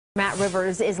Matt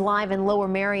Rivers is live in Lower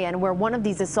Merion, where one of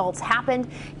these assaults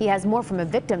happened. He has more from a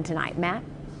victim tonight. Matt?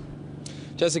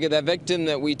 Jessica, that victim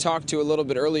that we talked to a little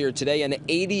bit earlier today, an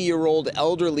 80-year-old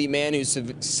elderly man who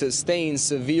sustained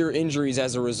severe injuries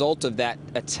as a result of that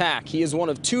attack. He is one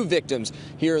of two victims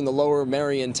here in the Lower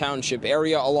Merion Township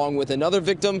area, along with another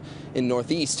victim in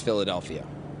Northeast Philadelphia.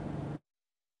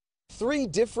 3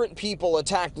 different people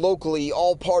attacked locally,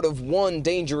 all part of one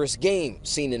dangerous game,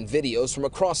 seen in videos from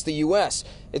across the U.S.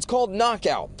 It's called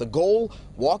Knockout. The goal,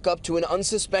 walk up to an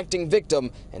unsuspecting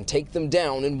victim and take them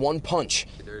down in one punch.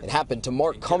 It happened to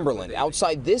Mark Cumberland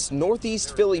outside this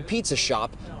Northeast Philly pizza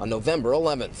shop on November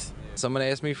 11th. Someone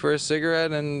asked me for a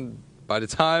cigarette, and by the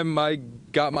time I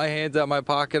got my hands out of my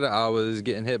pocket, I was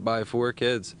getting hit by 4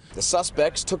 kids. The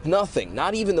suspects took nothing,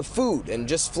 not even the food, and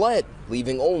just fled,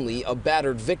 leaving only a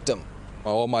battered victim.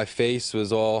 All my face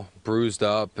was all bruised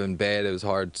up and bad. It was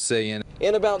hard to see.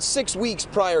 In about 6 weeks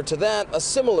prior to that, a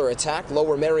similar attack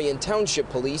Lower Merion Township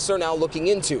police are now looking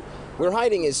into. We're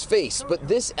hiding his face, but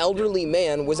this elderly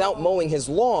man was out mowing his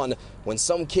lawn when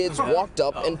some kids walked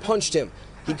up and punched him.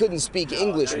 He couldn't speak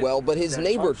English well, but his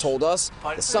neighbor told us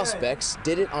the suspects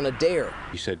did it on a dare.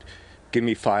 He said, "Give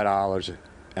me $5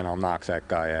 and I'll knock that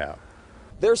guy out."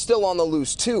 They're still on the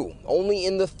loose, too. Only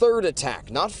in the 3rd attack,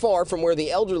 not far from where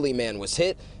the elderly man was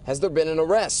hit, has there been an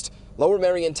arrest. Lower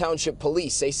Merion Township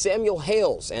police say Samuel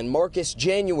Hales and Marcus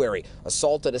January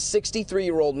assaulted a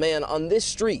 63-year-old man on this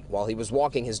street while he was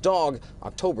walking his dog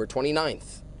October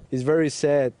 29th. It's very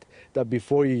sad that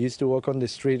before you used to walk on the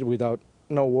street without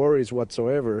no worries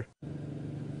whatsoever.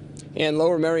 And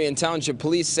Lower Merion Township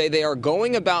police say they are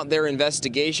going about their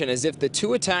investigation as if the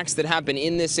 2 attacks that happened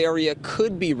in this area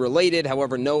could be related.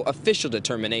 However, no official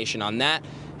determination on that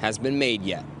has been made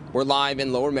yet. We're live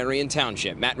in Lower Merion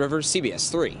Township. Matt Rivers, CBS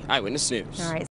 3 Eyewitness News. All right.